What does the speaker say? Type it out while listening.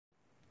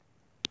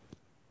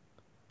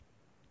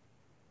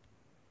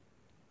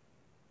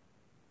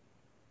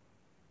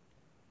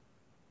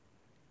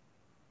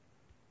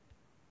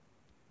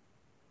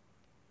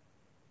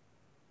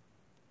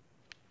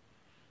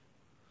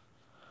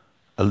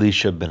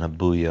Elisha ben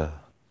Abuya,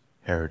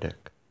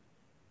 Heretic.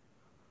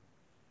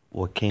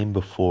 What came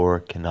before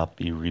cannot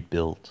be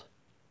rebuilt.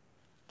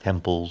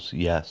 Temples,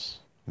 yes,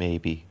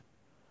 maybe,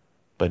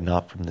 but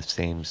not from the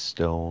same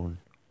stone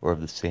or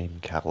of the same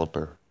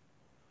caliber.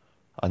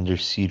 Under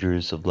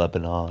cedars of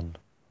Lebanon,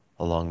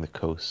 along the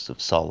coasts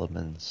of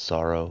Solomon's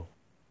sorrow,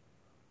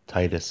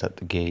 Titus at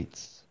the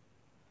gates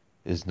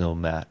is no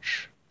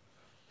match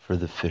for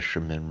the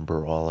fisherman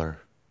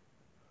brawler.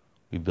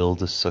 We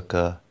build a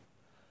sukkah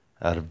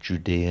out of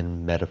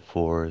Judean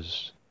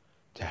metaphors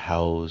to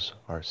house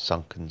our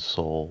sunken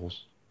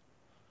souls,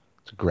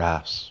 to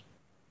grasp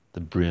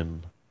the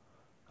brim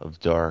of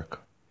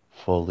dark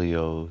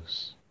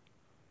folios.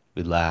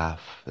 We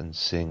laugh and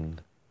sing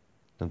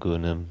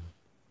Nagunim,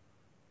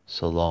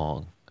 so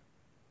long,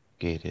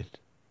 gated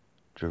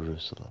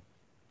Jerusalem.